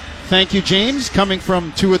thank you, James, coming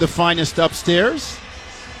from two of the finest upstairs.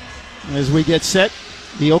 As we get set,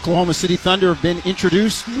 the Oklahoma City Thunder have been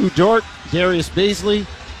introduced. Lou Dort, Darius Baisley,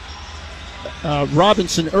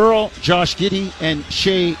 Robinson Earl, Josh Giddey, and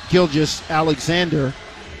Shai Gilgeous-Alexander.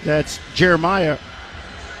 That's Jeremiah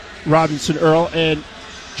Robinson Earl. And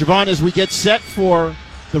Javon, as we get set for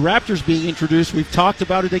the Raptors being introduced, we've talked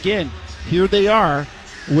about it again. Here they are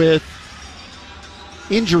with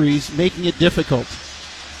injuries making it difficult.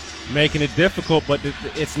 But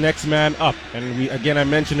it's next man up. And I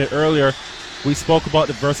mentioned it earlier. We spoke about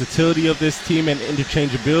the versatility of this team and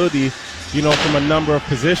interchangeability, from a number of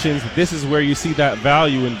positions. This is where you see that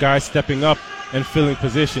value in guys stepping up and filling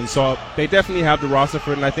positions. So they definitely have the roster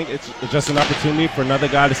for it, and I think it's just an opportunity for another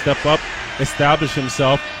guy to step up, establish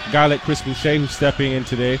himself. A guy like Chris Boucher, who's stepping in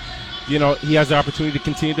today, he has the opportunity to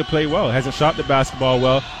continue to play well. Hasn't shot the basketball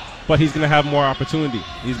well, but he's going to have more opportunity.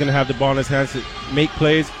 He's going to have the ball in his hands to make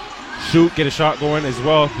plays, shoot, get a shot going as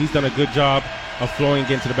well. He's done a good job of flowing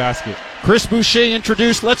into the basket. Chris Boucher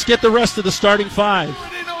introduced. Let's get the rest of the starting five.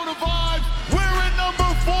 Already know the vibes. We're in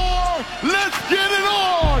number 4. Let's get it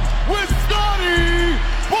on with Scotty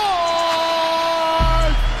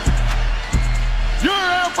Barnes. Your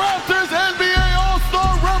Raptors NBA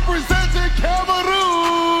All-Star representing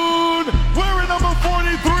Cameroon. We're in number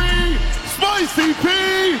 43. Spicy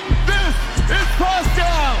P. This is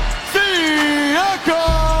Pascal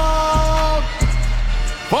Siakam.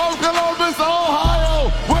 From Columbus, Ohio,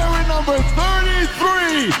 we're in number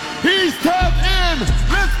 33. He's tapped in.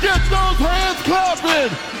 Let's get those hands clapping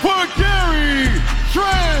for Gary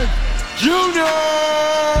Trent Jr.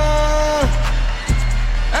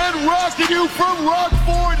 And rocking you from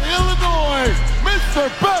Rockford, Illinois, Mr.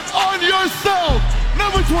 Bet on Yourself,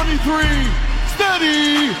 number 23,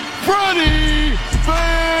 Steady Freddie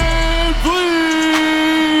Van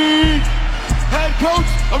Vliet. Head coach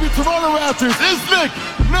of the Toronto Raptors is Nick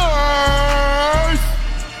Nurse.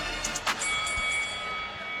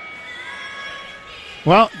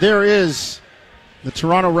 Well, there is the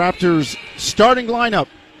Toronto Raptors starting lineup.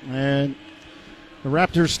 And the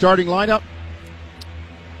Raptors starting lineup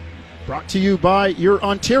brought to you by your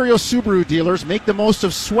Ontario Subaru dealers. Make the most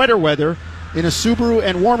of sweater weather in a Subaru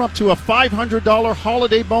and warm up to a $500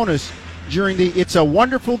 holiday bonus during the It's a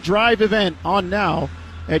Wonderful Drive event on now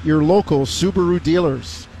at your local Subaru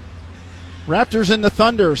dealers. Raptors and the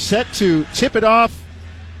Thunder set to tip it off.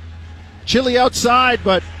 Chilly outside,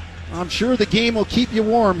 but I'm sure the game will keep you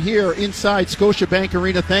warm here inside Scotiabank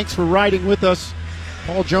Arena. Thanks for riding with us.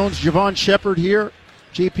 Paul Jones, Javon Shepard here.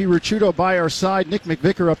 JP Ricciuto by our side. Nick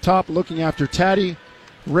McVicker up top looking after Taddy,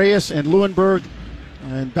 Reyes, and Leuenberg.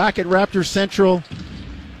 And back at Raptors Central,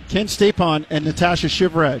 Ken Stapon and Natasha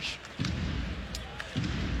Shivraj.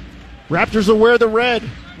 Raptors will wear the red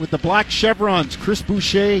with the black chevrons. Chris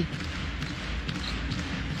Boucher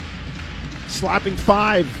slapping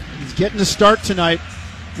 5. He's getting the start tonight.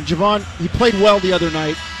 And Javon, he played well the other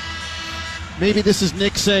night. Maybe this is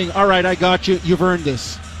Nick saying, all right, I got you. You've earned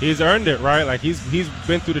this. He's earned it, right? Like he's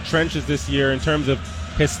been through the trenches this year in terms of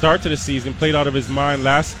his start to the season, played out of his mind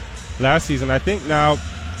last season. I think now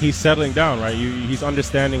he's settling down, right? He's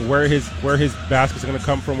understanding where his baskets are going to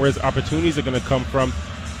come from, where his opportunities are going to come from.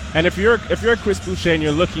 And if you're Chris Boucher and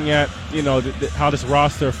you're looking at how this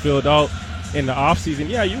roster filled out in the offseason,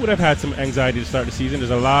 yeah, you would have had some anxiety to start the season.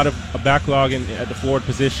 There's a lot of a backlog at the forward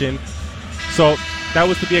position, so that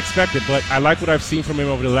was to be expected. But I like what I've seen from him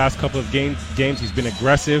over the last couple of games. He's been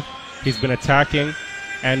aggressive, he's been attacking,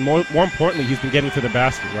 and more importantly, he's been getting to the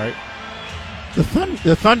basket, right?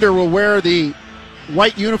 The Thunder will wear the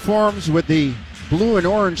white uniforms with the blue and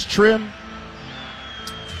orange trim.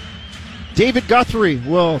 David Guthrie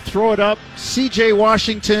will throw it up. C.J.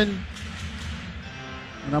 Washington.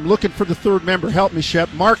 And I'm looking for the third member. Help me, Shep.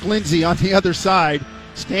 Mark Lindsay on the other side,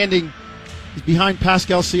 standing behind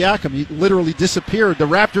Pascal Siakam. He literally disappeared. The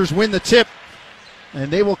Raptors win the tip, and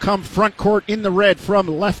they will come front court in the red from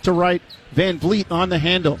left to right. Van Vliet on the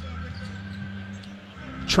handle.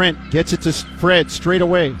 Trent gets it to Fred straight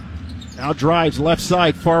away. Now drives left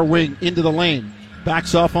side, far wing, into the lane.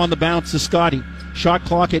 Backs off on the bounce to Scotty. Shot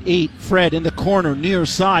clock at 8. Fred in the corner, near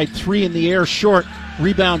side. 3 in the air, short.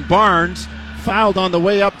 Rebound Barnes. Fouled on the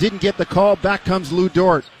way up, didn't get the call. Back comes Lou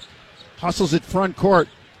Dort. Hustles it front court.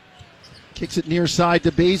 Kicks it near side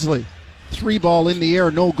to Baisley. 3 ball in the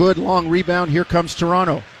air, no good. Long rebound. Here comes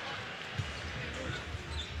Toronto.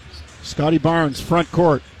 Scotty Barnes, front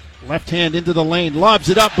court. Left hand into the lane. Lobs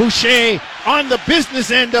it up. Boucher on the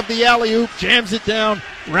business end of the alley-oop. Jams it down.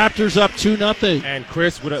 Raptors up 2-0. And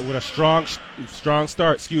Chris with a strong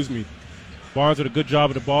start. Barnes did a good job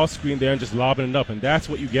of the ball screen there and just lobbing it up. And that's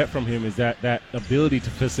what you get from him, is that ability to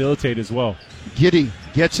facilitate as well. Giddy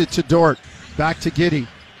gets it to Dort. Back to Giddy.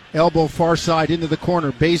 Elbow far side into the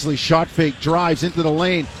corner. Baisley shot fake, drives into the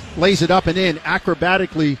lane, lays it up and in,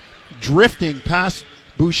 acrobatically drifting past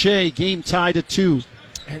Boucher. Game tied at 2.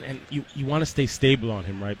 And you want to stay stable on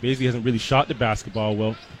him, right? Baisley hasn't really shot the basketball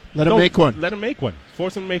well. Let him make one. Let him make one.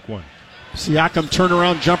 Force him to make one. Siakam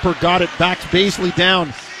turnaround jumper, got it, backs Baisley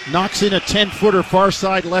down, knocks in a 10-footer far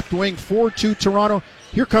side left wing, 4-2 Toronto.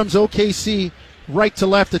 Here comes OKC, right to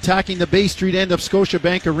left, attacking the Bay Street end of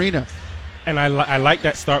Scotiabank Arena. And I like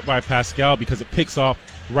that start by Pascal because it picks off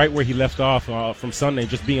right where he left off from Sunday,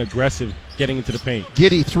 just being aggressive, getting into the paint.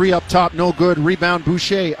 Giddy, 3 up top, no good. Rebound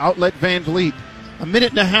Boucher, outlet Van Vliet. A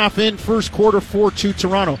minute and a half in, first quarter, 4-2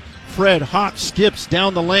 Toronto. Fred hops, skips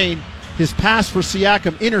down the lane. His pass for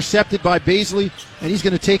Siakam intercepted by Baisley, and he's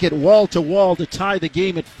going to take it wall to wall to tie the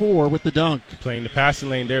game at 4 with the dunk. Playing the passing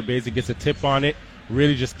lane there, Baisley gets a tip on it,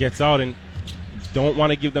 really just gets out, and don't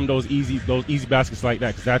want to give them those easy baskets like that,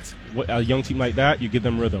 because that's what a young team like that, you give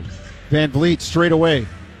them rhythm. Van Vliet straight away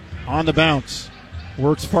on the bounce,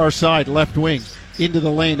 works far side left wing into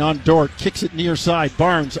the lane on Dort, kicks it near side.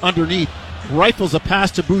 Barnes underneath, rifles a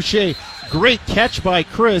pass to Boucher. Great catch by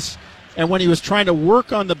Chris. And when he was trying to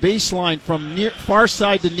work on the baseline from far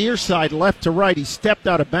side to near side, left to right, he stepped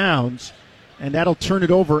out of bounds, and that'll turn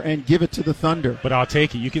it over and give it to the Thunder. But I'll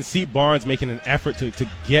take it. You can see Barnes making an effort to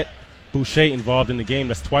get Boucher involved in the game.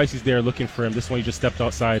 That's twice he's there looking for him. This one he just stepped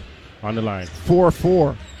outside on the line.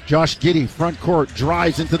 4-4. Josh Giddey, front court,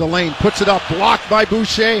 drives into the lane, puts it up, blocked by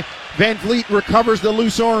Boucher. Van Vliet recovers the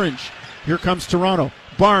loose orange. Here comes Toronto.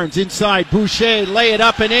 Barnes inside, Boucher, lay it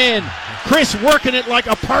up and in. Chris working it like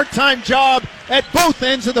a part-time job at both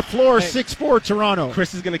ends of the floor. 6-4 Toronto.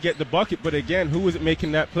 Chris is going to get the bucket, but again, who was it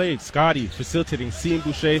making that play? Scotty facilitating, seeing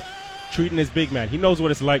Boucher, treating his big man. He knows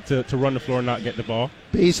what it's like to run the floor and not get the ball.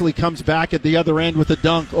 Baisley comes back at the other end with a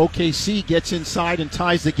dunk. OKC gets inside and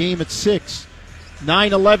ties the game at 6.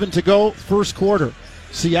 9:11 to go, first quarter.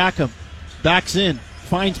 Siakam backs in,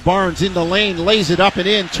 finds Barnes in the lane, lays it up and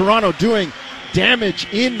in. Toronto doing damage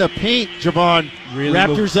in the paint, Javon. Really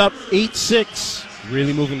Raptors up 8-6.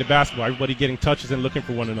 Really moving the basketball. Everybody getting touches and looking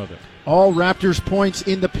for one another. All Raptors points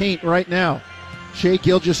in the paint right now. Shai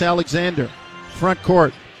Gilgeous-Alexander, front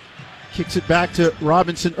court. Kicks it back to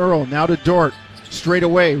Robinson Earl. Now to Dort. Straight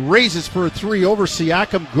away. Raises for a 3 over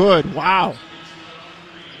Siakam. Good. Wow.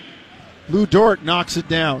 Lou Dort knocks it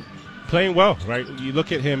down. Playing well, right? You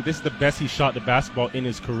look at him. This is the best he shot the basketball in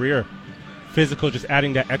his career. Physical, just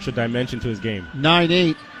adding that extra dimension to his game.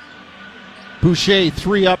 9-8. Boucher,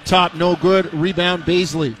 3 up top, no good. Rebound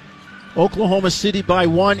Baisley. Oklahoma City by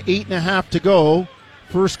 1, 8.5 to go.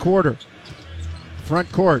 First quarter.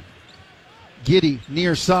 Front court. Giddey,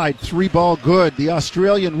 near side, 3-ball good. The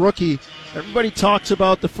Australian rookie. Everybody talks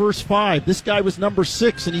about the first 5. This guy was number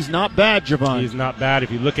 6, and he's not bad, Javon. He's not bad.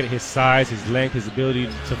 If you look at his size, his length, his ability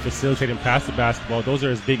to facilitate and pass the basketball, those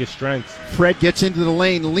are his biggest strengths. Fred gets into the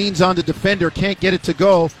lane, leans on the defender, can't get it to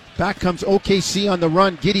go. Back comes OKC on the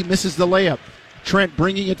run. Giddey misses the layup. Trent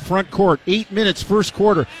bringing it front court. 8 minutes, first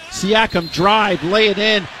quarter. Siakam drive, lay it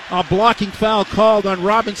in. A blocking foul called on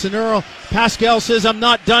Robinson Earl. Pascal says, I'm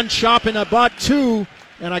not done shopping. I bought 2,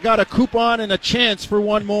 and I got a coupon and a chance for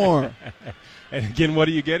 1 more. And again, what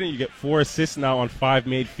are you getting? You get 4 assists now on 5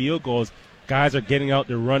 made field goals. Guys are getting out,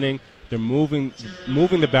 they're running, they're moving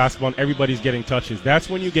the basketball, and everybody's getting touches. That's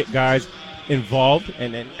when you get guys involved,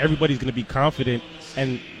 and everybody's going to be confident.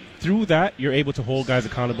 And through that, you're able to hold guys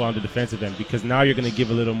accountable on the defensive end, because now you're going to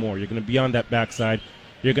give a little more. You're going to be on that backside.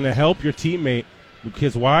 You're going to help your teammate,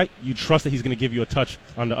 because why? You trust that he's going to give you a touch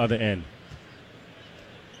on the other end.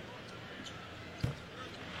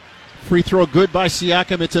 Free throw good by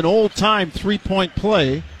Siakam. It's an old-time 3-point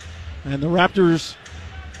play. And the Raptors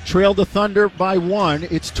trail the Thunder by 1.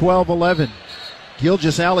 It's 12-11.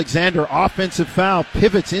 Gilgeous-Alexander, offensive foul,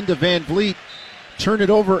 pivots into Van Vliet. Turn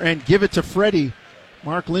it over and give it to Freddie.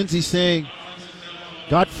 Mark Lindsay saying,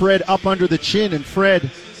 got Fred up under the chin, and Fred,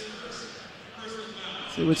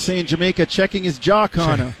 they would say in Jamaica, checking his jaw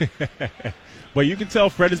corner. But you can tell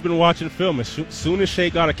Fred has been watching film. As soon as Shai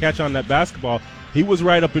got a catch on that basketball, he was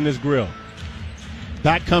right up in his grill.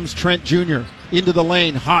 Back comes Trent Jr. into the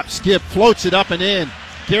lane, hop, skip, floats it up and in.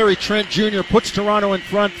 Gary Trent Jr. puts Toronto in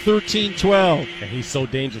front, 13-12. And he's so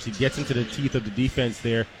dangerous. He gets into the teeth of the defense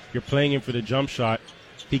there. You're playing him for the jump shot.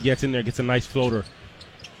 He gets in there, gets a nice floater.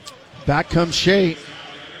 Back comes Shai.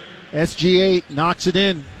 SGA knocks it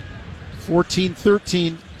in.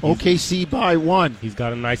 14-13, OKC by 1. He's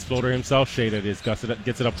got a nice floater himself, Shea, that is. Gets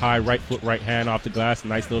it up high, right foot, right hand off the glass.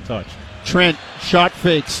 Nice little touch. Trent, shot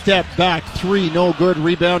fake, step back, 3, no good.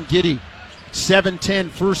 Rebound, Giddey. 7-10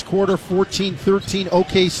 first quarter, 14-13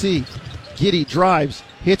 OKC. Giddey drives,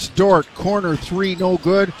 hits Dort, corner, 3, no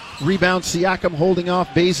good. Rebound, Siakam holding off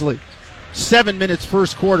Baisley. 7 minutes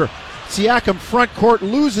first quarter. Siakam front court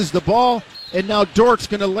loses the ball, and now Dort's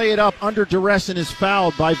going to lay it up under duress and is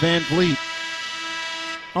fouled by Van Vliet.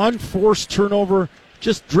 Unforced turnover,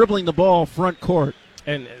 just dribbling the ball front court.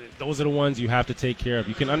 And those are the ones you have to take care of.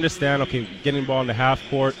 You can understand, okay, getting the ball in the half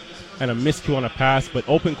court and a miscue on a pass, but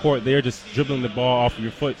open court, they're just dribbling the ball off of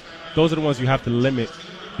your foot. Those are the ones you have to limit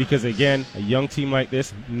because, again, a young team like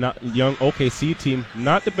this, not young OKC team,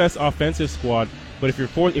 not the best offensive squad, but if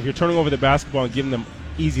you're turning over the basketball and giving them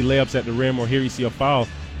easy layups at the rim or here you see a foul,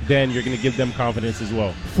 then you're going to give them confidence as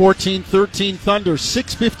well. 14-13 Thunder,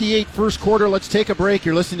 6:58 first quarter. Let's take a break.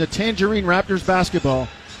 You're listening to Tangerine Raptors basketball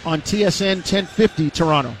on TSN 1050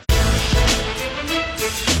 Toronto.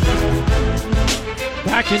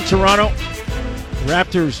 Back in Toronto,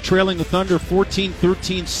 Raptors trailing the Thunder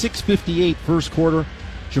 14-13, 6:58 first quarter.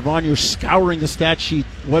 Javon, you're scouring the stat sheet.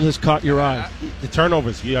 What has caught your eye? The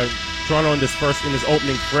turnovers. Toronto in this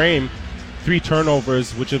opening frame, 3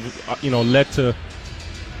 turnovers, which have led to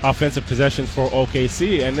offensive possessions for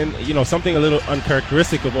OKC. And then, something a little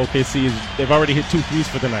uncharacteristic of OKC is they've already hit 2 threes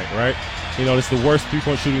for the night, right? It's the worst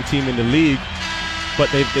three-point shooting team in the league, but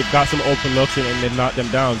they've got some open looks and they've knocked them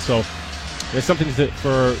down. So there's something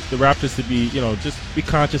for the Raptors to be, just be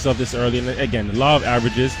conscious of this early. And again, the law of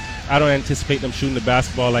averages. I don't anticipate them shooting the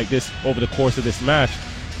basketball like this over the course of this match,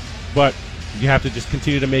 but you have to just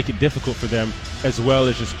continue to make it difficult for them as well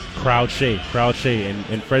as just crowd Shea.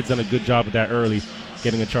 And Fred's done a good job of that early,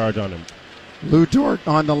 getting a charge on him. Lou Dort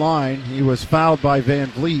on the line. He was fouled by Van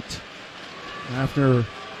Vliet after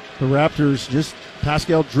the Raptors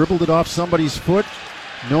Pascal dribbled it off somebody's foot.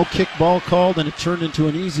 No kick ball called, and it turned into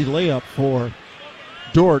an easy layup for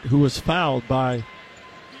Dort, who was fouled by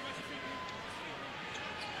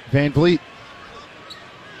Van Vliet.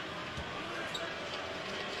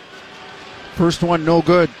 First one, no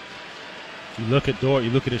good. You look at Dort, you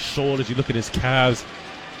look at his shoulders, you look at his calves.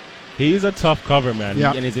 He's a tough cover, man.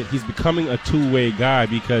 Yeah. And he's becoming a two-way guy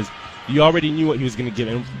because you already knew what he was going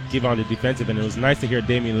to give on the defensive end. It was nice to hear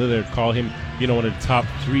Damian Lillard call him, one of the top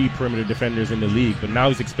 3 perimeter defenders in the league. But now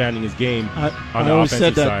he's expanding his game on the offensive side. I always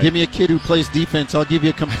said that. Give me a kid who plays defense. I'll give you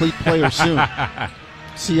a complete player soon.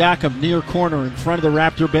 Siakam near corner in front of the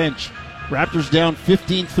Raptor bench. Raptors down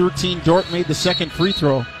 15-13. Dort made the second free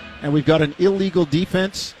throw. And we've got an illegal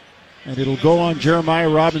defense. And it'll go on Jeremiah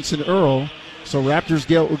Robinson-Earl. So Raptors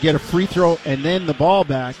will get a free throw and then the ball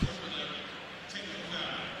back.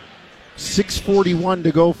 6:41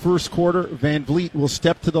 to go first quarter. Van Vliet will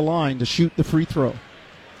step to the line to shoot the free throw.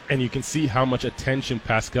 And you can see how much attention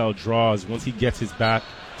Pascal draws once he gets his back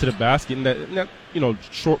to the basket. And that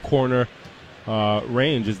short corner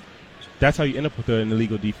range that's how you end up with an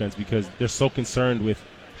illegal defense because they're so concerned with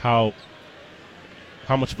how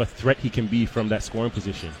much of a threat he can be from that scoring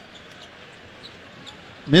position.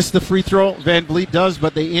 Missed the free throw, Van Vliet does,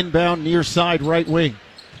 but they inbound near side right wing.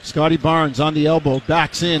 Scotty Barnes on the elbow,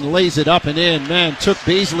 backs in, lays it up and in. Man, took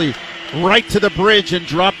Baisley right to the bridge and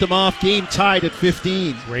dropped him off. Game tied at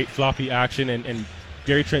 15. Great floppy action, and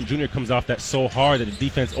Gary Trent Jr. comes off that so hard that the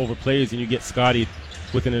defense overplays, and you get Scotty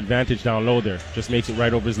with an advantage down low there. Just makes it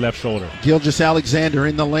right over his left shoulder. Gilgeous-Alexander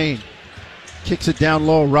in the lane. Kicks it down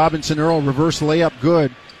low. Robinson-Earl, reverse layup,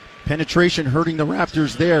 good. Penetration hurting the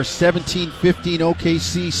Raptors there. 17-15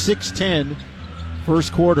 OKC, 6-10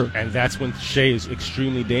 first quarter. And that's when Shea is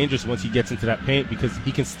extremely dangerous once he gets into that paint because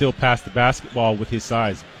he can still pass the basketball with his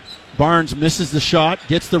size. Barnes misses the shot,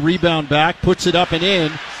 gets the rebound back, puts it up and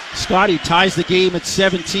in. Scotty ties the game at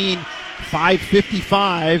 17,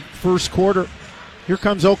 5:55 first quarter. Here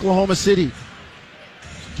comes Oklahoma City.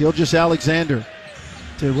 Gilgeous-Alexander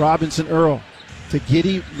to Robinson-Earl. To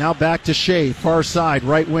Giddey, now back to Shea, far side,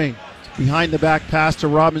 right wing. Behind the back pass to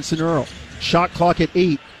Robinson-Earl. Shot clock at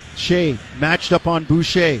 8. Shea matched up on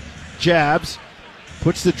Boucher. Jabs,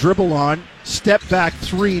 puts the dribble on. Step back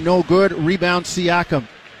 3, no good. Rebound Siakam.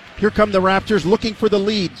 Here come the Raptors looking for the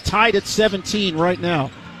lead. Tied at 17 right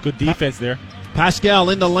now. Good defense there. Pascal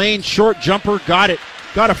in the lane, short jumper, got it.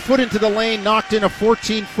 Got a foot into the lane, knocked in a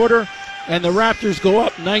 14-footer. And the Raptors go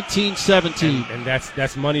up 19-17. And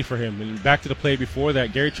that's money for him. And back to the play before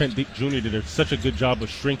that, Gary Trent Jr. did such a good job of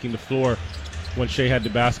shrinking the floor when Shea had the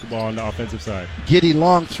basketball on the offensive side. Giddey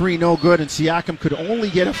long 3, no good, and Siakam could only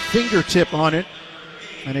get a fingertip on it.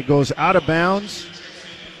 And it goes out of bounds.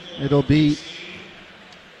 It'll be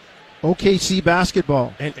OKC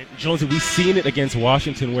basketball. And Jonesy, we've seen it against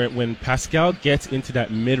Washington where when Pascal gets into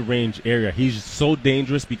that mid-range area, he's so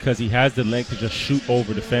dangerous because he has the length to just shoot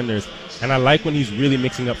over defenders. And I like when he's really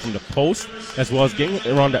mixing up from the post as well as getting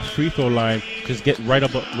around that free throw line, just get right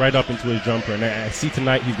up into his jumper. And I see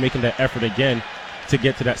tonight he's making that effort again to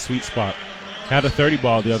get to that sweet spot. Had a 30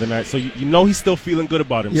 ball the other night, so you know he's still feeling good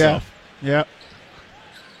about himself. Yeah.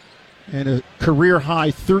 And a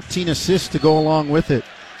career-high 13 assists to go along with it.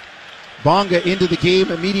 Bonga into the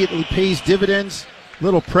game, immediately pays dividends.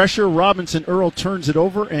 Little pressure. Robinson Earl turns it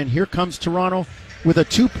over, and here comes Toronto with a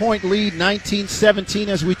 2-point lead, 19-17,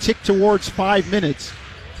 as we tick towards 5 minutes.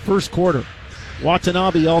 First quarter.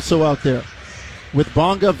 Watanabe also out there with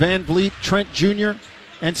Bonga, Van Vliet, Trent Jr.,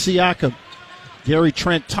 and Siakam. Gary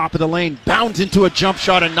Trent, top of the lane, bounds into a jump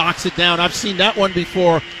shot and knocks it down. I've seen that one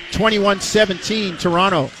before. 21-17,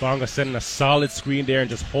 Toronto. Bonga setting a solid screen there and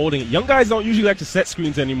just holding it. Young guys don't usually like to set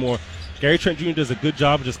screens anymore. Gary Trent Jr. does a good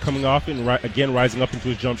job of just coming off and again rising up into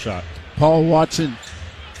his jump shot. Paul Watson,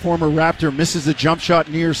 former Raptor, misses the jump shot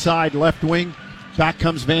near side left wing. Back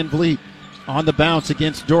comes Van Vliet on the bounce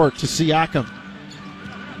against Dort to Siakam.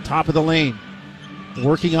 Top of the lane,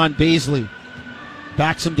 working on Baisley.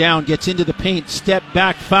 Backs him down, gets into the paint, step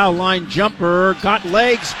back, foul line jumper, got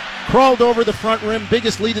legs, crawled over the front rim.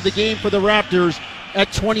 Biggest lead of the game for the Raptors at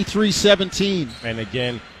 23-17. And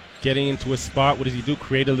again, getting into a spot, what does he do?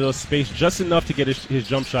 Create a little space, just enough to get his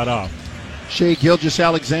jump shot off. Shai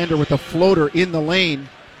Gilgeous-Alexander with a floater in the lane.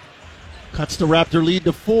 Cuts the Raptor lead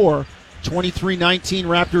to 4. 23-19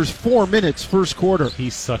 Raptors, 4 minutes, first quarter.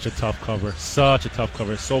 He's such a tough cover.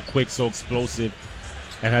 So quick, so explosive,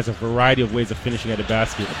 and has a variety of ways of finishing at the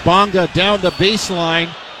basket. Bonga down the baseline,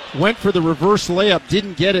 went for the reverse layup,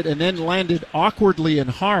 didn't get it, and then landed awkwardly and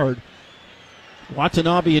hard.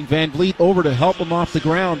 Watanabe and Van Vliet over to help him off the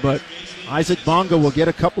ground, but Isaac Bonga will get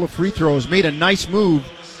a couple of free throws. Made a nice move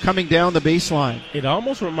coming down the baseline. It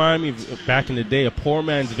almost reminded me of back in the day, a poor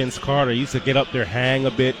man's Vince Carter. He used to get up there, hang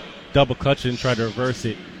a bit, double clutch it, and try to reverse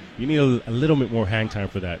it. You need a little bit more hang time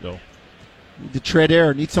for that, though. Need to tread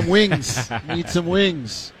air. Need some wings. Need some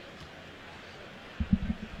wings.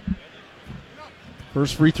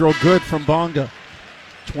 First free throw good from Bonga.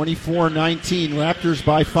 24-19. Raptors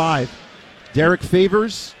by 5. Derek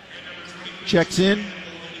Favors checks in.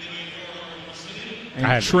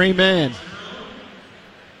 And Trey Mann.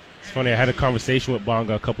 It's funny, I had a conversation with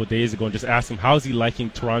Bonga a couple of days ago and just asked him how's he liking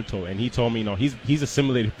Toronto, and he told me, he's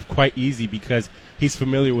assimilated quite easy because he's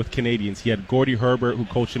familiar with Canadians. He had Gordy Herbert, who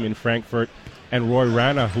coached him in Frankfurt, and Roy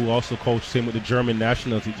Rana, who also coached him with the Germany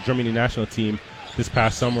national team this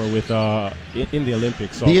past summer with in the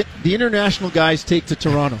Olympics. So the international guys take to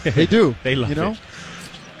Toronto. They do. They love it.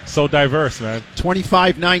 So diverse, man.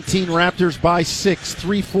 25-19 Raptors by 6.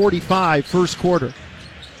 3:45 first quarter.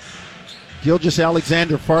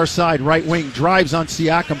 Gilgeous-Alexander, far side, right wing, drives on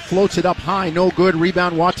Siakam, floats it up high, no good,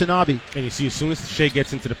 rebound Watanabe. And you see, as soon as Shai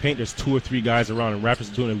gets into the paint, there's 2 or 3 guys around, and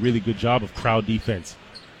Raptors are doing a really good job of crowd defense.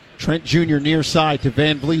 Trent Jr. near side to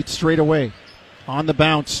Van Vliet straight away. On the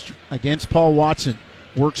bounce against Paul Watson.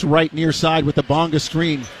 Works right near side with the Bonga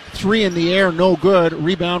screen. 3 in the air, no good,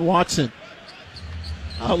 rebound Watson.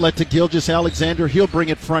 Outlet to Gilgeous-Alexander, he'll bring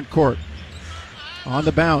it front court. On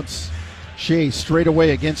the bounce. Shai straight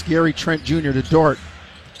away against Gary Trent Jr. to Dort.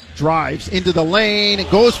 Drives into the lane and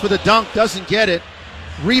goes for the dunk, doesn't get it.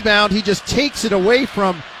 Rebound, he just takes it away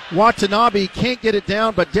from Watanabe. Can't get it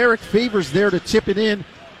down, but Derek Favors there to tip it in.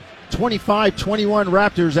 25-21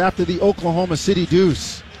 Raptors after the Oklahoma City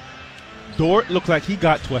deuce. Dort looked like he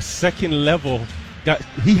got to a second level.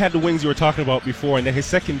 He had the wings you were talking about before, and then his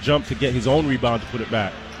second jump to get his own rebound to put it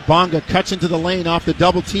back. Bonga cuts into the lane off the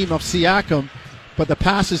double team of Siakam, but the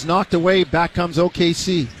pass is knocked away. Back comes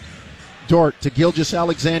OKC. Dort to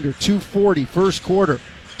Gilgeous-Alexander. 2:40 first quarter.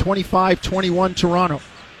 25-21 Toronto.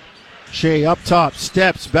 Shai up top,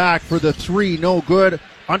 steps back for the 3, no good.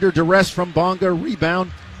 Under duress from Bonga,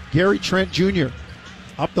 rebound Gary Trent Jr.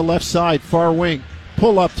 Up the left side, far wing.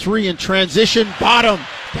 Pull up 3 in transition, bottom.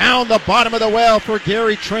 Down the bottom of the well for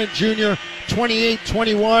Gary Trent Jr.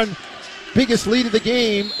 28-21. Biggest lead of the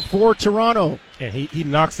game for Toronto. And he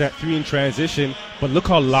knocks that 3 in transition, but look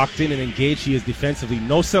how locked in and engaged he is defensively.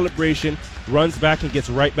 No celebration, runs back and gets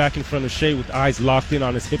right back in front of Shai with eyes locked in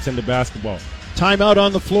on his hips and the basketball. Timeout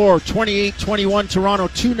on the floor, 28-21 Toronto,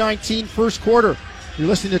 2:19 first quarter. You're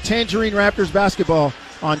listening to Tangerine Raptors basketball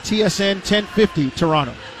on TSN 1050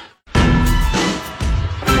 Toronto.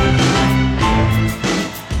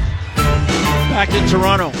 Back in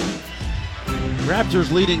Toronto.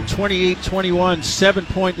 Raptors leading 28-21,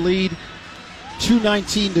 7-point lead,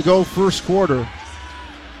 2:19 to go first quarter.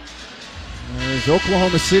 As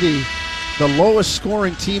Oklahoma City, the lowest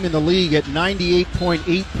scoring team in the league at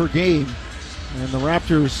 98.8 per game. And the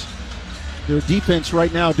Raptors, their defense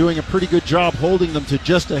right now doing a pretty good job holding them to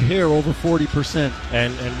just a hair over 40%.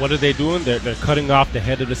 And what are they doing? They're cutting off the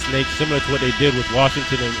head of the snake, similar to what they did with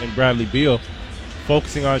Washington and Bradley Beal,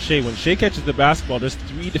 focusing on Shea. When Shea catches the basketball, there's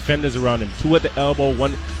 3 defenders around him, 2 at the elbow,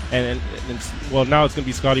 1, and well, now it's going to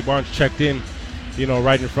be Scotty Barnes checked in,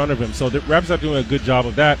 right in front of him. So the Raptors are doing a good job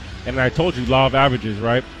of that. And I told you, law of averages,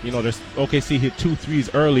 right? There's OKC hit 2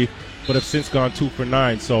 threes early, but have since gone 2 for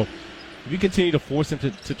 9. So if you continue to force them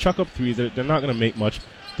to chuck up threes, they're not going to make much,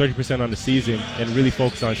 30% on the season, and really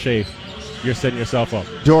focus on Shea. You're setting yourself up.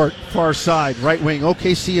 Dort, far side, right wing.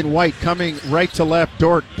 OKC and White coming right to left.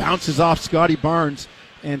 Dort bounces off Scotty Barnes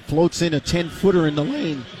and floats in a 10-footer in the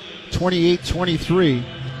lane. 28-23.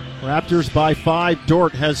 Raptors by 5.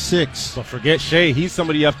 Dort has 6. So forget Shea. He's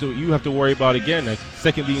somebody you have to worry about again. A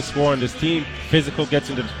second leading scorer on this team. Physical,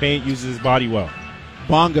 gets into the paint, uses his body well.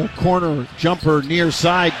 Bonga, corner, jumper, near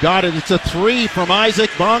side. Got it. It's a 3 from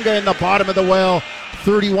Isaac Bonga in the bottom of the well.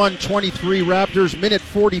 31-23 Raptors. Minute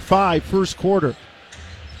 45, first quarter.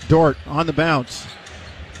 Dort on the bounce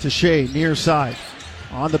to Shea, near side.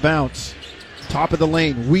 On the bounce. Top of the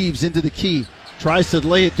lane. Weaves into the key. Tries to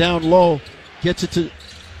lay it down low. Gets it to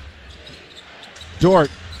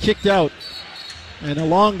Dort, kicked out, and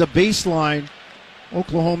along the baseline,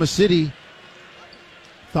 Oklahoma City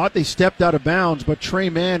thought they stepped out of bounds, but Trey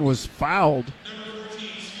Mann was fouled.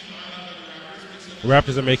 The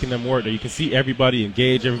Raptors are making them work. You can see everybody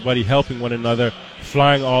engaged, everybody helping one another,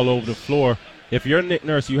 flying all over the floor. If you're Nick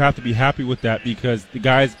Nurse, you have to be happy with that because the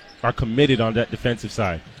guys are committed on that defensive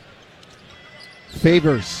side.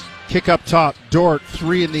 Favors, kick up top, Dort,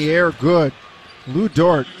 3 in the air, good. Lou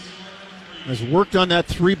Dort has worked on that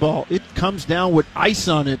 3 ball. It comes down with ice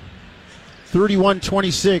on it.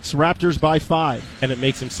 31-26, Raptors by 5. And it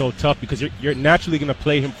makes him so tough because you're naturally going to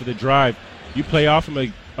play him for the drive. You play off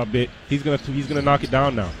him a bit, he's going to knock it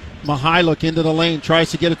down now. Mihailuk into the lane, tries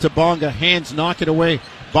to get it to Bonga. Hands knock it away.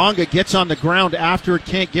 Bonga gets on the ground after it,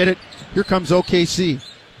 can't get it. Here comes OKC.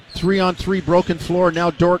 3-on-3 broken floor. Now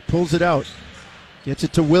Dort pulls it out. Gets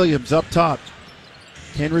it to Williams up top.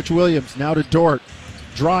 Kenrich Williams now to Dort.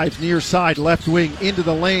 Drives near side, left wing, into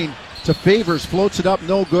the lane to Favors, floats it up,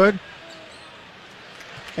 no good.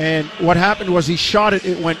 And what happened was he shot it,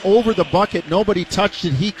 it went over the bucket, nobody touched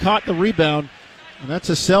it, he caught the rebound, and that's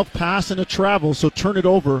a self-pass and a travel, so turn it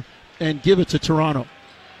over and give it to Toronto.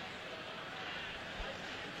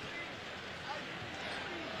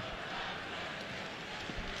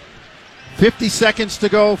 .50 seconds to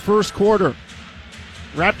go, first quarter.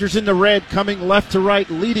 Raptors in the red, coming left to right,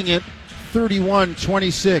 leading it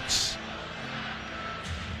 31-26.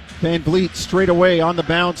 Van Vliet straight away on the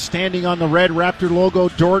bounce, standing on the red Raptor logo.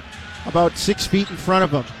 Dort about 6 feet in front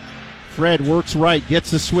of him. Fred works right,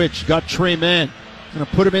 gets the switch, got Trey Mann. Going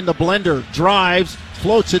to put him in the blender, drives,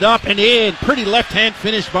 floats it up and in. Pretty left-hand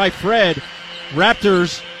finish by Fred.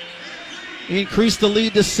 Raptors increase the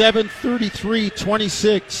lead to 7,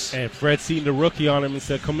 33-26. And Fred seen the rookie on him and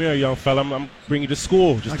said, come here, young fella, I'm bringing you to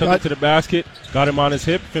school. Just took him to the basket, got him on his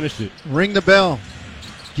hip, finished it. Ring the bell.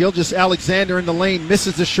 Gilgeous-Alexander in the lane,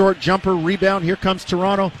 misses the short jumper, rebound. Here comes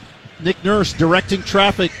Toronto. Nick Nurse directing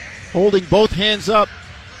traffic, holding both hands up,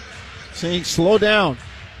 saying slow down.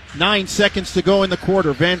 9 seconds to go in the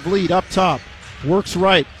quarter. Van Vliet up top, works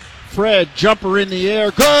right. Fred, jumper in the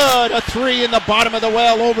air, good! A 3 in the bottom of the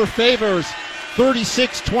well over Favors.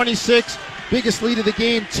 36-26, biggest lead of the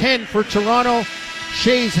game, 10 for Toronto.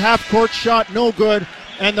 Shea's half-court shot, no good.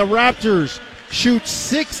 And the Raptors shoot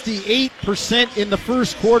 68% in the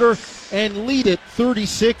first quarter and lead it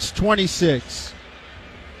 36-26.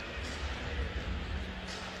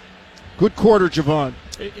 Good quarter, Javon.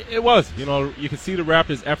 It was. You can see the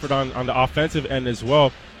Raptors' effort on the offensive end as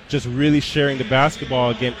well, just really sharing the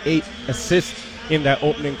basketball. Again, 8 assists in that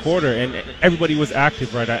opening quarter, and everybody was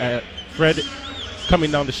active, right? Fred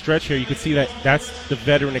coming down the stretch here, you can see that that's the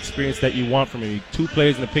veteran experience that you want from him. 2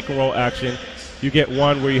 plays in the pick-and-roll action. You get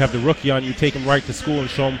one where you have the rookie on, you take him right to school and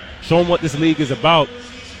show him what this league is about.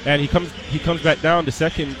 And he comes back down. The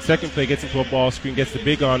second play gets into a ball screen, gets the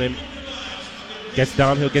big on him, gets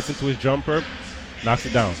downhill, gets into his jumper, knocks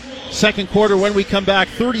it down. Second quarter when we come back,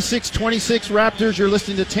 36-26 Raptors. You're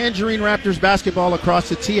listening to Tangerine Raptors basketball across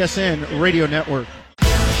the TSN radio network.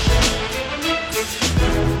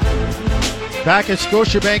 Back at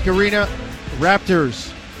Scotiabank Arena,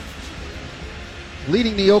 Raptors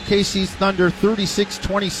leading the OKC's Thunder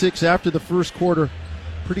 36-26 after the first quarter.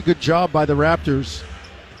 Pretty good job by the Raptors,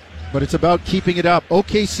 but it's about keeping it up.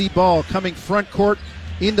 OKC ball coming front court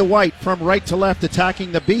in the white from right to left,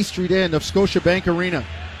 attacking the Bay Street end of Scotiabank Arena.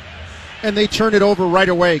 And they turn it over right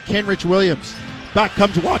away. Kenrich Williams. Back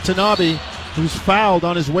comes Watanabe, who's fouled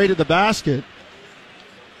on his way to the basket.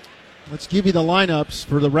 Let's give you the lineups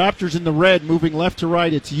for the Raptors in the red, moving left to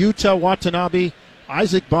right. It's Yuta Watanabe,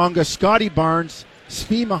 Isaac Bonga, Scotty Barnes,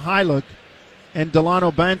 Svi Mihайлuk, and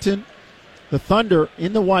Delano Banton. The Thunder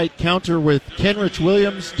in the white counter with Kenrich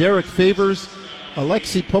Williams, Derek Favors,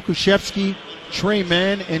 Alexei Pokusevski, Trey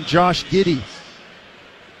Mann, and Josh Giddey.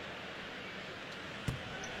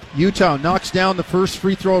 Utah knocks down the first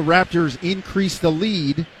free throw. Raptors increase the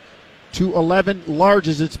lead to 11, large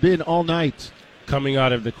as it's been all night. Coming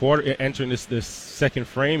out of the quarter, entering this second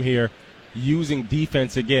frame here, using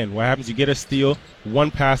defense again. What happens? You get a steal,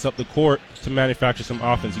 one pass up the court to manufacture some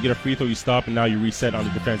offense. You get a free throw, you stop, and now you reset on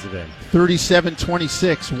the defensive end.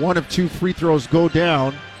 37-26. One of two free throws go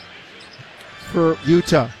down for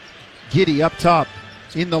Utah. Giddey up top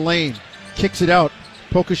in the lane. Kicks it out.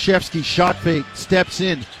 Pokusevski shot fake. Steps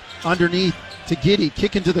in. Underneath to Giddey.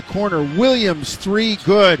 Kick into the corner. Williams, three,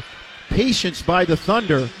 good. Patience by the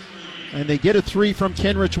Thunder. And they get a three from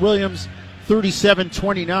Kenrich Williams.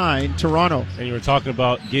 37-29, Toronto. And you were talking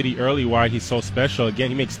about Giddey early, why he's so special. Again,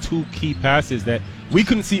 he makes two key passes that we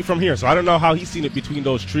couldn't see from here. So I don't know how he's seen it between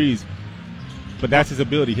those trees. But that's his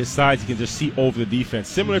ability. His size, he can just see over the defense.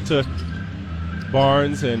 Similar to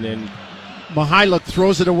Barnes and Mihайлuk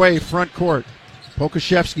throws it away front court.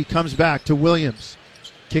 Pokusevski comes back to Williams.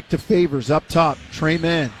 Kick to Favors up top. Trey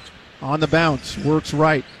Mann on the bounce. Works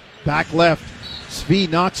right. Back left. Svi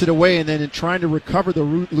knocks it away, and then in trying to recover the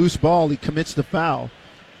loose ball, he commits the foul.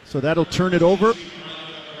 So that'll turn it over,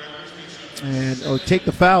 or take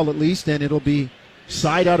the foul at least, and it'll be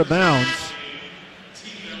side out of bounds.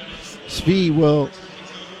 Svi will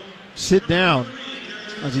sit down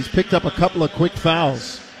as he's picked up a couple of quick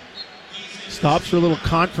fouls. Stops for a little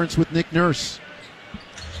conference with Nick Nurse.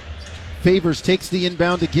 Favors takes the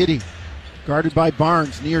inbound to Giddey. Guarded by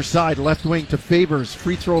Barnes, near side, left wing to Favors.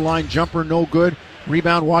 Free throw line jumper, no good.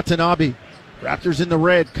 Rebound, Watanabe. Raptors in the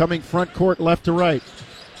red, coming front court, left to right.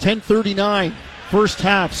 10:39, first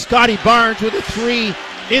half. Scotty Barnes with a three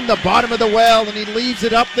in the bottom of the well, and he leaves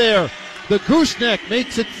it up there. The gooseneck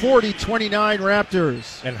makes it 40-29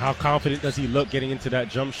 Raptors. And how confident does he look getting into that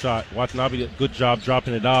jump shot? Watanabe did a good job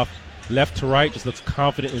dropping it off. Left to right, just looks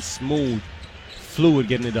confident and smooth, fluid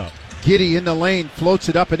getting it up. Giddey in the lane, floats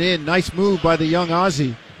it up and in. Nice move by the young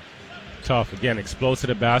Aussie. Tough. Again, explodes to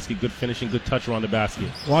the basket. Good finishing, good touch around the basket.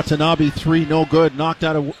 Watanabe three, no good. Knocked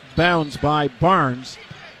out of bounds by Barnes.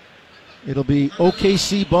 It'll be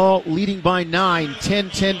OKC ball, leading by 9.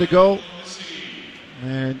 10-10 to go.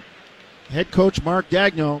 And head coach Mark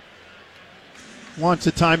Gagno wants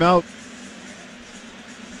a timeout.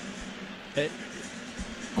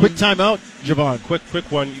 Quick timeout, Javon. Quick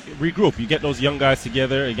one. You regroup. You get those young guys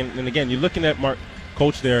together again and again. You're looking at Mark,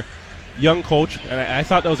 coach there, young coach, and I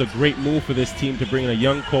thought that was a great move for this team to bring in a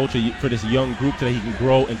young coach for this young group so that he can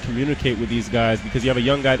grow and communicate with these guys, because you have a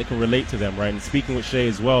young guy that can relate to them, right? And speaking with Shea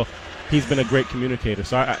as well, he's been a great communicator.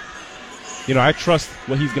 So I trust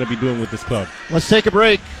what he's going to be doing with this club. Let's take a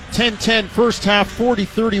break. 10-10 first half,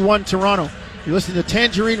 40-31 Toronto. You're listening to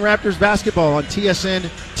Tangerine Raptors basketball on TSN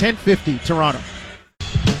 1050 Toronto.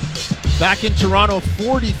 Back in Toronto,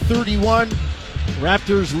 40-31.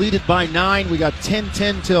 Raptors lead it by 9. We got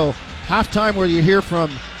 10-10 till halftime, where you hear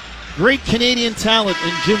from great Canadian talent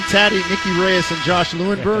in Jim Taddy, Nicky Reyes, and Josh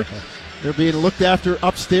Lewenberg. They're being looked after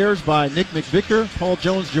upstairs by Nick McVicker, Paul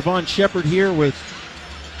Jones, Javon Shepard here with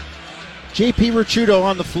JP Ricciuto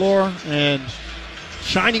on the floor and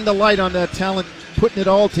shining the light on that talent, putting it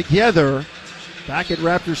all together. Back at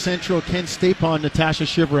Raptors Central, Ken Stapon, Natasha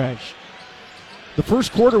Shivraj. The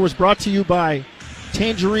first quarter was brought to you by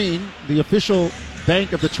Tangerine, the official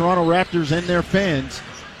bank of the Toronto Raptors and their fans.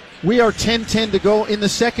 We are 10-10 to go in the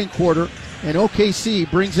second quarter, and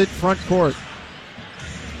OKC brings it front court.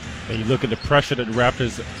 And you look at the pressure that the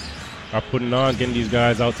Raptors are putting on, getting these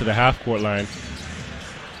guys out to the half-court line.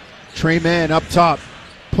 Trey Mann up top,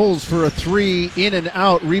 pulls for a three, in and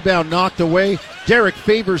out, rebound knocked away. Derek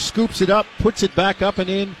Favors scoops it up, puts it back up and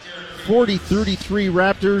in. 40-33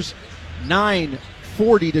 Raptors.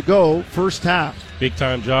 9:40 to go, first half. Big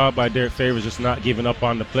time job by Derek Favors, just not giving up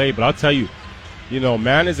on the play. But I'll tell you,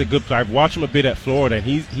 Mann is a good player. I've watched him a bit at Florida, and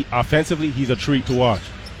he offensively, he's a treat to watch.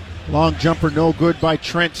 Long jumper, no good by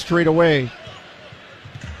Trent straight away.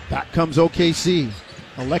 Back comes OKC.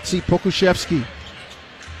 Alexei Pokusevski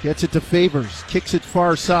gets it to Favors, kicks it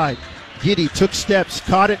far side. Giddey took steps,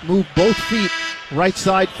 caught it, moved both feet, right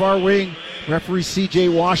side, far wing. Referee C.J.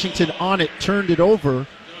 Washington on it, turned it over,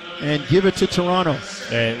 and give it to Toronto.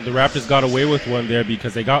 And the Raptors got away with one there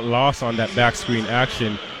because they got lost on that back screen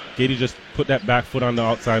action. Giddey just put that back foot on the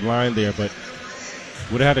outside line there, but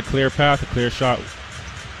would have had a clear path, a clear shot.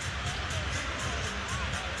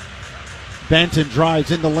 Banton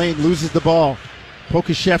drives in the lane, loses the ball.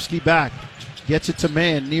 Pokusevski back, gets it to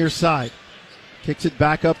Mann, near side. Kicks it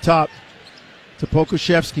back up top to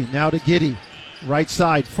Pokusevski, now to Giddey. Right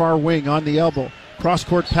side, far wing on the elbow.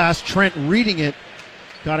 Cross-court pass, Trent reading it.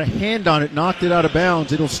 Got a hand on it, knocked it out of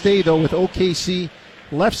bounds. It'll stay, though, with OKC.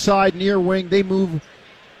 Left side, near wing. They move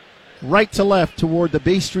right to left toward the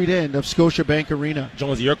Bay Street end of Scotiabank Arena.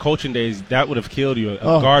 Jones, your coaching days, that would have killed you. A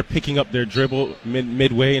guard picking up their dribble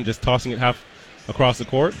midway and just tossing it half across the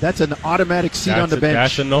court. That's an automatic seat on the bench.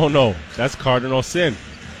 That's a no-no. That's cardinal sin.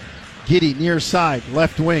 Giddey near side,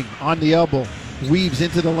 left wing, on the elbow. Weaves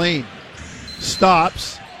into the lane.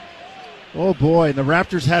 Stops. Oh, boy, and the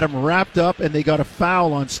Raptors had him wrapped up, and they got a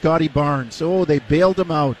foul on Scotty Barnes. Oh, they bailed him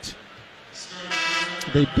out.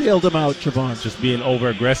 They bailed him out, Javon. Just being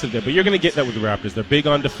over-aggressive there. But you're going to get that with the Raptors. They're big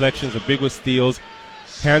on deflections. They're big with steals.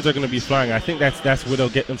 Hands are going to be flying. I think that's where they'll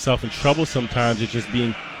get themselves in trouble sometimes. It's just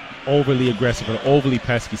being overly aggressive and overly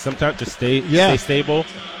pesky. Sometimes just stay stable,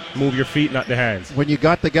 move your feet, not the hands. When you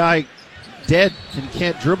got the guy dead and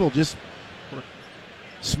can't dribble, just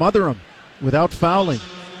smother him without fouling.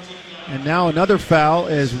 And now another foul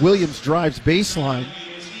as Williams drives baseline.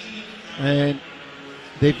 And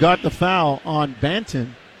they've got the foul on Banton.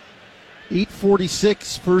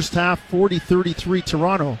 8:46 first half, 40-33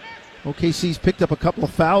 Toronto. OKC's picked up a couple of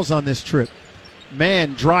fouls on this trip.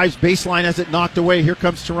 Mann drives baseline as it knocked away. Here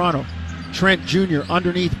comes Toronto. Trent Jr.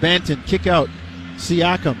 underneath Banton. Kick out.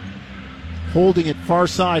 Siakam holding it far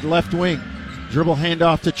side left wing. Dribble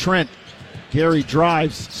handoff to Trent. Gary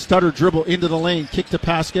drives. Stutter dribble into the lane. Kick to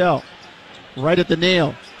Pascal. Right at the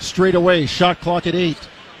nail. Straight away. Shot clock at 8.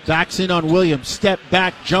 Backs in on Williams. Step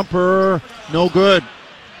back jumper. No good.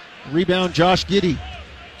 Rebound Josh Giddey.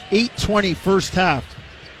 8:20 first half.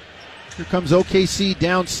 Here comes OKC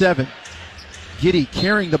down 7. Giddey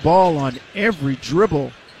carrying the ball on every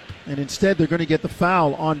dribble. And instead they're going to get the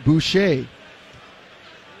foul on Boucher.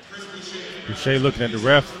 Boucher looking at the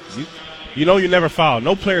ref. You know you never foul.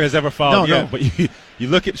 No player has ever fouled yet. No. But you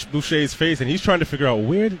look at Boucher's face and he's trying to figure out,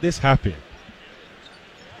 where did this happen?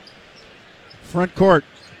 Front court.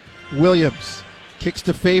 Williams kicks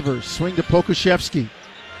to Favors. Swing to Pokusevski.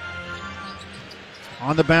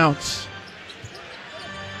 On the bounce.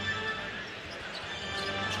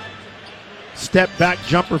 Step back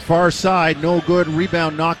jumper far side. No good.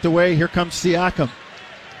 Rebound knocked away. Here comes Siakam.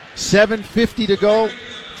 7:50 to go.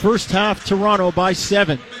 First half, Toronto by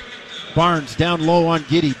 7. Barnes down low on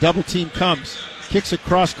Giddey. Double team comes. Kicks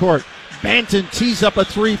across court. Banton tees up a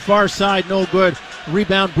 3 far side. No good.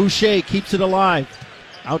 Rebound Boucher keeps it alive.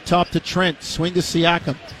 Out top to Trent. Swing to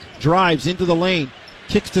Siakam. Drives into the lane.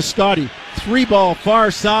 Kicks to Scotty. 3 ball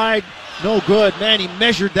far side. No good. Man, he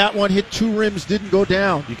measured that one. Hit 2 rims. Didn't go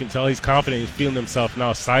down. You can tell he's confident. He's feeling himself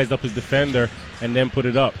now. Sized up his defender and then put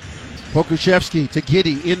it up. Pokusevski to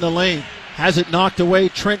Giddey in the lane. Has it knocked away.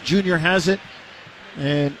 Trent Jr. has it.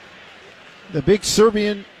 And the big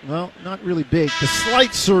Serbian, well, not really big, the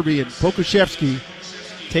slight Serbian, Pokusevski,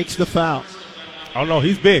 takes the foul. Oh, no,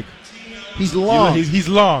 he's big. He's long. He's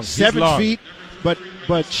long. 7 feet, but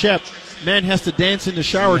Shep, man has to dance in the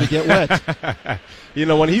shower to get wet. You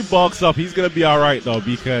know, when he bulks up, he's going to be all right, though,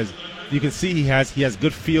 because you can see he has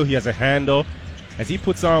good feel. He has a handle. As he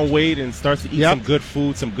puts on weight and starts to eat some good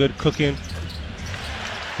food, some good cooking,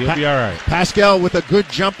 he'll be all right. Pascal with a good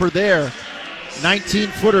jumper there.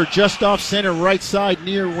 19-footer just off center, right side,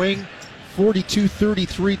 near wing.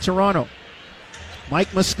 42-33 Toronto. Mike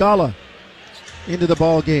Muscala into the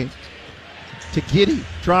ball game. To Giddey,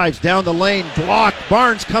 drives down the lane, blocked.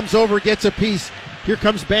 Barnes comes over, gets a piece. Here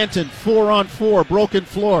comes Banton, 4-on-4, broken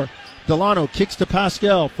floor. Delano kicks to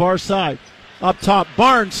Pascal, far side. Up top,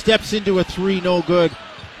 Barnes steps into a 3, no good.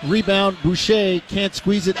 Rebound, Boucher can't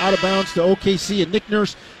squeeze it out of bounds to OKC. And Nick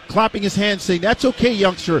Nurse clapping his hands saying, that's okay,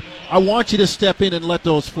 youngster. I want you to step in and let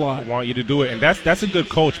those fly. I want you to do it. And that's a good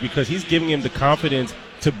coach because he's giving him the confidence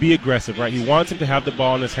to be aggressive, right? He wants him to have the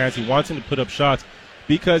ball in his hands. He wants him to put up shots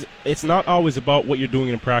because it's not always about what you're doing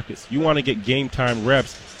in practice. You want to get game time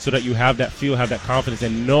reps so that you have that feel, have that confidence,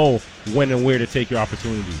 and know when and where to take your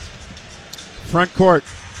opportunities. Front court.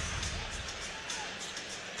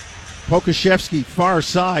 Pokusevski, far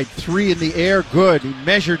side, 3 in the air, good. He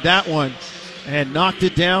measured that one and knocked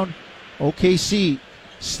it down. OKC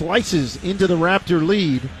slices into the Raptor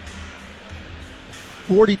lead.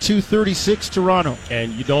 42-36 Toronto.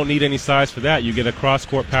 And you don't need any size for that. You get a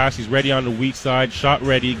cross-court pass. He's ready on the weak side, shot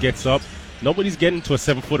ready, gets up. Nobody's getting to a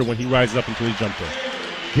 7-footer when he rises up into his jumper.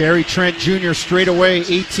 Gary Trent Jr. straight away,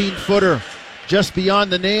 18-footer, just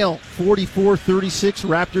beyond the nail, 44-36,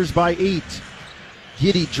 Raptors by 8.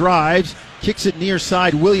 Giddey drives, kicks it near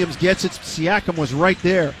side, Williams gets it, Siakam was right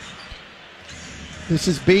there. This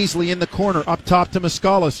is Bazley in the corner, up top to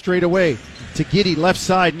Muscala, straight away to Giddey, left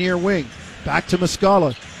side near wing, back to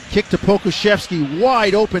Muscala, kick to Pokusevski,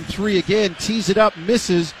 wide open three again, tees it up,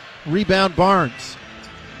 misses, rebound Barnes.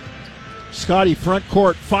 Scotty front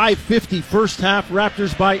court, 5:50 first half,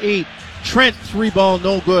 Raptors by 8. Trent, 3-ball,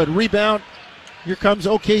 no good. Rebound, here comes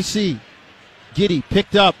OKC. Giddey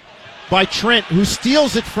picked up by Trent, who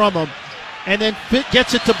steals it from him, and then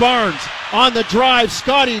gets it to Barnes. On the drive,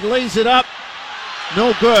 Scotty lays it up,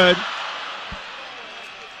 no good.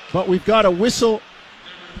 But we've got a whistle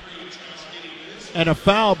and a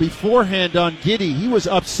foul beforehand on Giddey. He was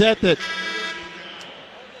upset that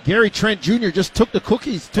Gary Trent Jr. just took the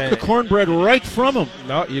cookies, took the cornbread right from him.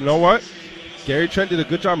 No, you know what? Gary Trent did a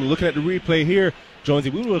good job. I'm looking at the replay here, Jonesy.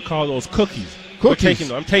 We would call those cookies.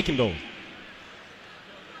 I'm taking those.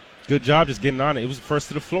 Good job just getting on it. It was first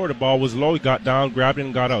to the floor. The ball was low. He got down, grabbed it,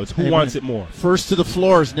 and got out. It's who wants it more? First to the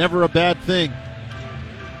floor is never a bad thing.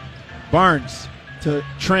 Barnes to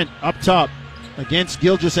Trent up top against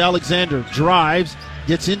Gilgeous-Alexander. Drives,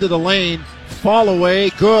 gets into the lane. Fall away,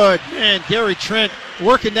 good. Man, Gary Trent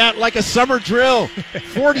working that like a summer drill.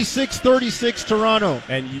 46-36 Toronto.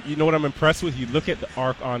 And you know what I'm impressed with? You look at the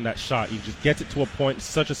arc on that shot. He just gets it to a point,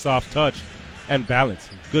 such a soft touch, and balance.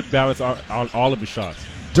 Good balance on all of his shots.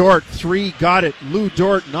 Dort, 3, got it. Lou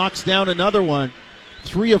Dort knocks down another one.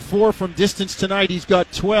 3 of 4 from distance tonight. He's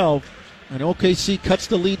got 12. And OKC cuts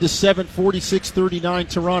the lead to 7, 46-39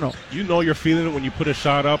 Toronto. You know you're feeling it when you put a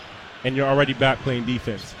shot up and you're already back playing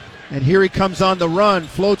defense. And here he comes on the run,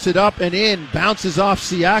 floats it up and in, bounces off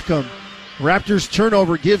Siakam. Raptors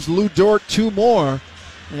turnover gives Lou Dort 2 more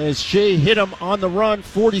as Shea hit him on the run,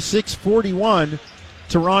 46-41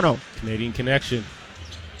 Toronto. Canadian connection.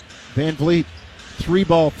 Van Vliet,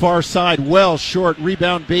 3-ball far side, well short,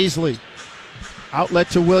 rebound Bazley. Outlet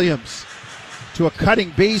to Williams. To a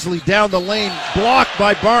cutting Bazley down the lane, blocked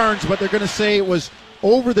by Barnes, but they're going to say it was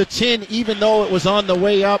over the tin even though it was on the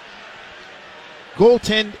way up.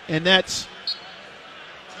 Goaltend, and that's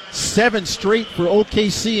 7 straight for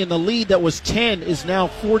OKC, and the lead that was 10 is now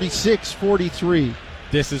 46-43.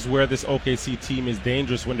 This is where this OKC team is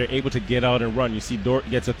dangerous when they're able to get out and run. You see Dort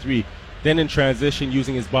gets a 3. Then in transition,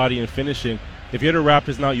 using his body and finishing. If you're the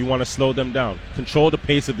Raptors now, you want to slow them down. Control the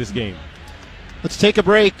pace of this game. Let's take a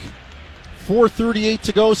break. 4:38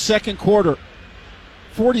 to go, second quarter.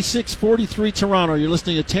 46-43 Toronto. You're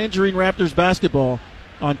listening to Tangerine Raptors basketball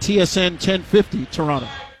on TSN 1050 Toronto.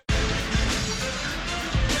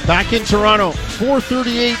 Back in Toronto,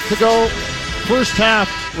 4:38 to go. First half,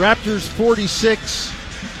 Raptors 46,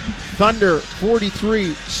 Thunder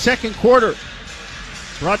 43. Second quarter,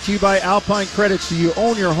 brought to you by Alpine Credits. Do you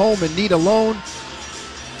own your home and need a loan?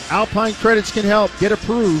 Alpine Credits can help. Get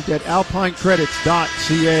approved at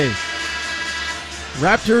alpinecredits.ca.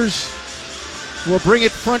 Raptors will bring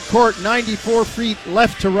it front court, 94 feet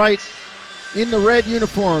left to right. In the red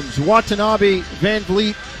uniforms, Watanabe, Van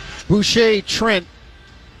Vliet, Boucher, Trent,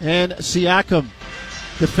 and Siakam.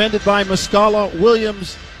 Defended by Muscala,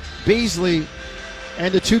 Williams, Bazley,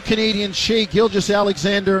 and the 2 Canadians, Shea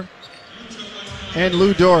Gilgeous-Alexander and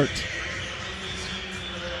Lou Dort.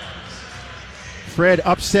 Fred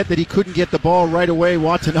upset that he couldn't get the ball right away.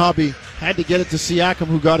 Watanabe had to get it to Siakam,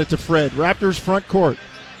 who got it to Fred. Raptors front court.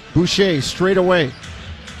 Boucher straight away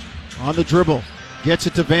on the dribble. Gets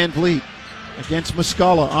it to Van Vliet. Against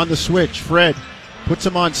Muscala on the switch. Fred puts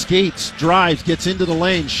him on skates, drives, gets into the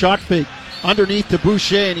lane, shot fake underneath to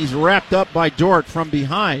Boucher, and he's wrapped up by Dort from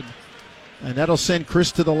behind. And that'll send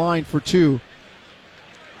Chris to the line for 2.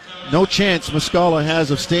 No chance Muscala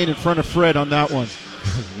has of staying in front of Fred on that one.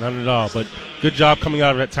 None at all, but good job coming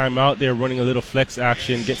out of that timeout there, running a little flex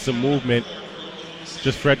action, get some movement.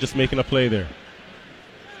 Just Fred just making a play there.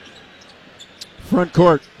 Front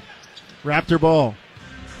court, Raptor ball.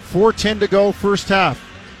 4:10 to go, first half.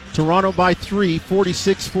 Toronto by 3,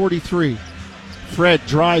 46-43. Fred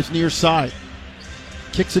drives near side.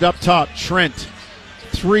 Kicks it up top. Trent.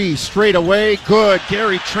 3 straight away. Good.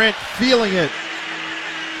 Gary Trent feeling it.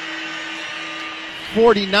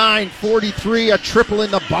 49-43. A triple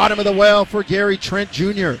in the bottom of the well for Gary Trent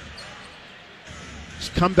Jr. He's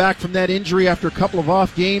come back from that injury after a couple of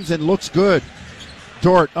off games and looks good.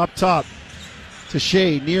 Dort up top. To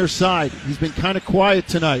Shea, near side. He's been kind of quiet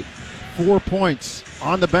tonight. 4 points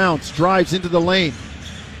on the bounce. Drives into the lane.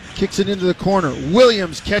 Kicks it into the corner.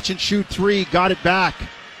 Williams catch and shoot 3. Got it back.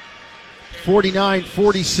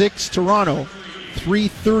 49-46 Toronto.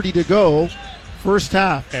 3:30 to go. first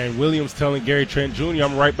half. And Williams telling Gary Trent Jr.,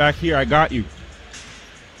 I'm right back here. I got you.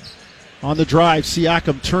 On the drive,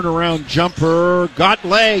 Siakam turnaround jumper, got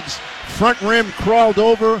legs, front rim crawled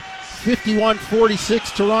over,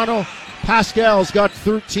 51-46 Toronto. Pascal's got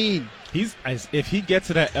 13. If he gets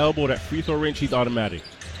to that elbow, that free throw range, he's automatic.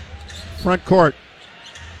 Front court.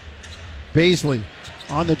 Bazley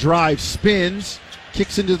on the drive, spins,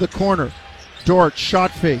 kicks into the corner. Dort,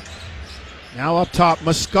 shot fake. Now up top,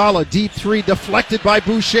 Muscala, deep three, deflected by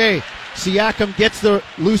Boucher. Siakam gets the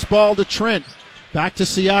loose ball to Trent. Back to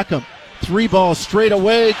Siakam. Three ball straight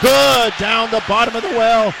away. Good. Down the bottom of the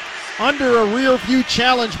well. Under a rear view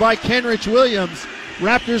challenge by Kenrich Williams.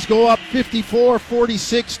 Raptors go up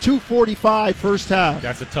 54-46, 2:45 first half.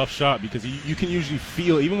 That's a tough shot because you can usually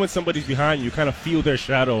feel, even when somebody's behind you, you kind of feel their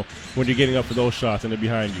shadow when you're getting up for those shots and they're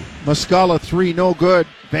behind you. Muscala, three, no good.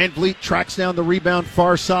 Van Vliet tracks down the rebound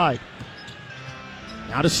far side.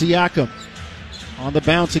 Now to Siakam. On the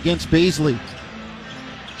bounce against Bazley.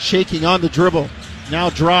 Shaking on the dribble. Now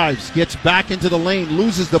drives, gets back into the lane,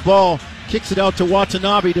 loses the ball, kicks it out to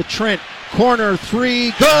Watanabe to Trent. Corner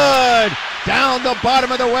three, good! Down the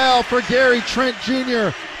bottom of the well for Gary Trent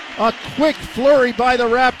Jr. A quick flurry by the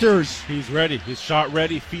Raptors. He's ready. His shot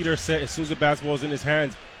ready. Feet are set. As soon as the basketball's in his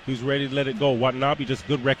hands, he's ready to let it go. Watanabe, just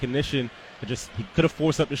good recognition. He could have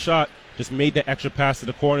forced up the shot, just made that extra pass to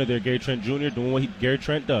the corner there. Gary Trent Jr. doing what Gary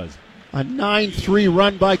Trent does. A 9-3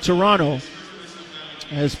 run by Toronto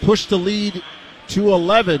has pushed the lead to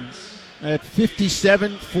 11 at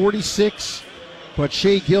 57-46. But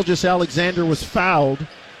Shai Gilgeous-Alexander was fouled,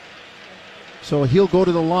 so he'll go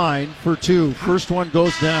to the line for two. First one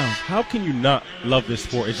goes down. How can you not love this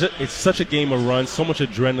sport? It's such a game of runs, so much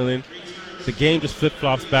adrenaline. The game just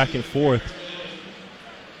flip-flops back and forth.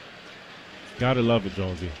 Gotta love it,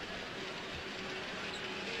 Jonesy.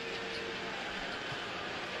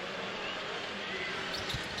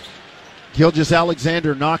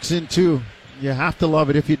 Gilgeous-Alexander knocks in two. You have to love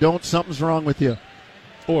it. If you don't, something's wrong with you.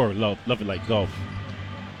 Or love it like golf.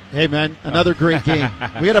 Hey, man, another great game.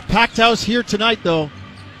 We had a packed house here tonight, though.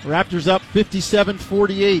 Raptors up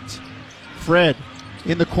 57-48. Fred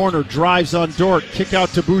in the corner, drives on Dort, kick out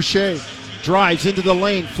to Boucher. Drives into the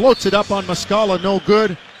lane, floats it up on Muscala, no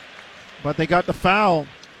good. But they got the foul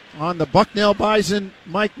on the Bucknell Bison,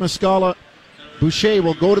 Mike Muscala. Boucher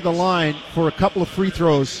will go to the line for a couple of free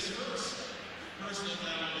throws.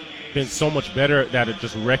 Been so much better at that, at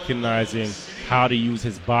just recognizing how to use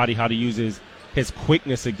his body, how to use his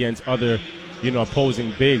quickness against other,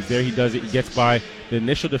 opposing bigs. There he does it. He gets by the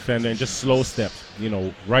initial defender and just slow steps,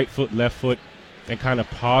 right foot, left foot, and kind of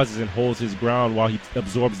pauses and holds his ground while he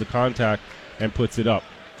absorbs the contact and puts it up.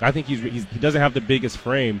 I think he doesn't have the biggest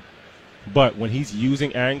frame, but when he's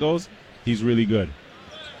using angles, he's really good.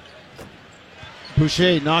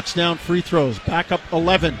 Boucher knocks down free throws. Back up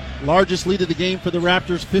 11. Largest lead of the game for the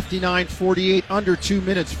Raptors, 59-48, under 2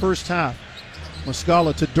 minutes first half.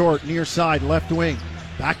 Muscala to Dort, near side, left wing.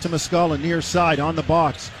 Back to Muscala, near side, on the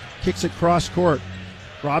box. Kicks it cross court.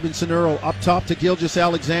 Robinson Earl up top to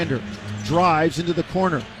Gilgeous-Alexander. Drives into the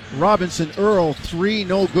corner. Robinson Earl, three,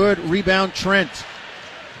 no good. Rebound Trent.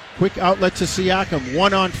 Quick outlet to Siakam.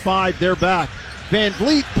 1-on-5, they're back. Van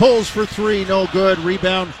Vliet pulls for three, no good.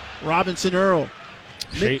 Rebound Robinson Earl.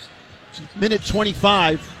 Minute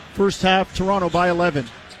 25, first half, Toronto by 11.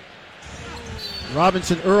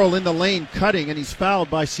 Robinson Earl in the lane cutting, and he's fouled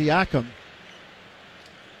by Siakam.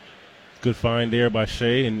 Good find there by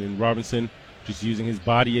Shai, and Robinson just using his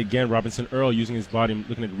body again. Robinson Earl using his body,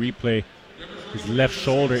 looking at the replay, his left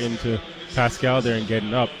shoulder into Pascal there and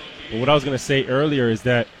getting up. But what I was going to say earlier is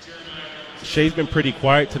that Shai's been pretty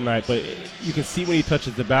quiet tonight, but you can see when he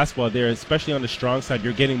touches the basketball there, especially on the strong side,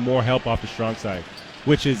 you're getting more help off the strong side,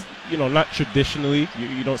 which is, not traditionally.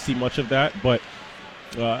 You don't see much of that, but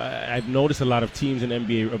I've noticed a lot of teams in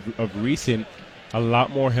NBA of recent, a lot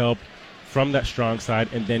more help from that strong side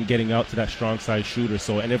and then getting out to that strong side shooter.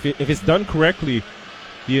 So, and if it's done correctly,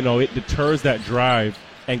 it deters that drive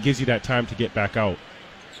and gives you that time to get back out.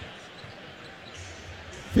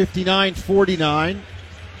 59-49.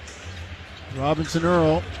 Robinson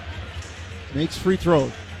Earl makes free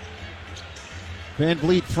throws. Van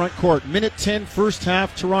Vliet front court. Minute 10 first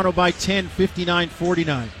half. Toronto by 10,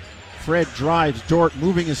 59-49. Fred drives. Dort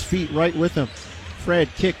moving his feet right with him. Fred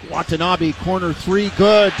kick. Watanabe corner three.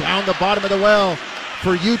 Good. Down the bottom of the well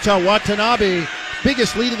for Utah. Watanabe.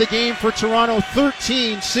 Biggest lead of the game for Toronto.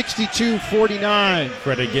 13, 62-49.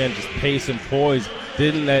 Fred again just pace and poise.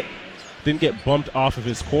 Didn't get bumped off of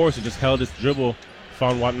his course. He just held his dribble.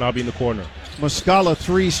 Found Watanabe in the corner. Muscala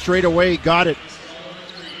three straight away. Got it.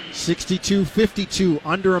 62-52,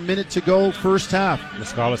 under a minute to go, first half.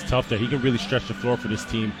 Muscala's tough there. He can really stretch the floor for this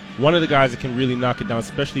team. One of the guys that can really knock it down,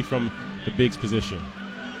 especially from the bigs position.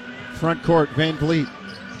 Front court, Van Vliet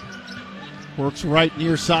works right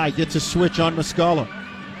near side, gets a switch on Muscala.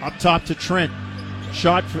 Up top to Trent.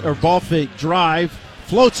 Shot or ball fake, drive,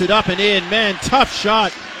 floats it up and in. Man, tough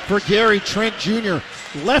shot for Gary Trent Jr.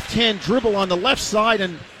 Left-hand dribble on the left side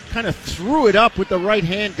and kind of threw it up with the right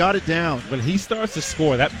hand, got it down. When he starts to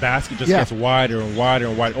score, that basket just gets wider and wider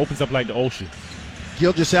and wider. Opens up like the ocean.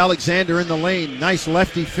 Gilgeous-Alexander in the lane. Nice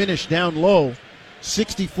lefty finish down low.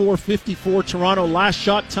 64-54 Toronto. Last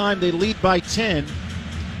shot time, they lead by 10.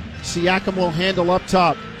 Siakam will handle up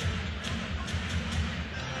top.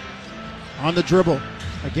 On the dribble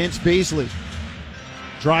against Baisley.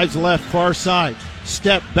 Drives left, far side.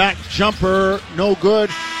 Step back jumper, no good.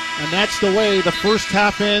 And that's the way the first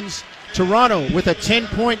half ends. Toronto with a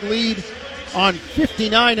 10-point lead on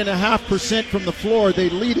 59.5% from the floor. They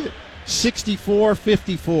lead it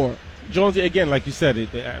 64-54. Jonesy, again, like you said,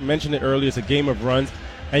 I mentioned it earlier, it's a game of runs.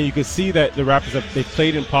 And you can see that the Raptors, they've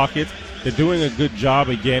played in pockets. They're doing a good job,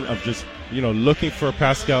 again, of just, looking for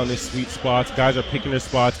Pascal in his sweet spots. Guys are picking their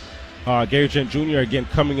spots. Gary Trent Jr., again,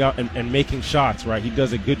 coming out and making shots, right? He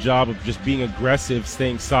does a good job of just being aggressive,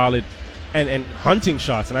 staying solid, and hunting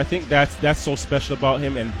shots. And I think that's so special about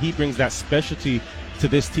him, and he brings that specialty to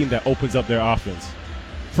this team that opens up their offense.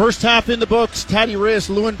 First half in the books. Taddy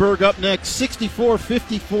Reyes-Lewenberg up next.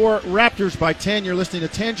 64-54, Raptors by 10. You're listening to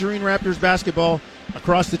Tangerine Raptors basketball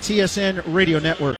across the TSN radio network.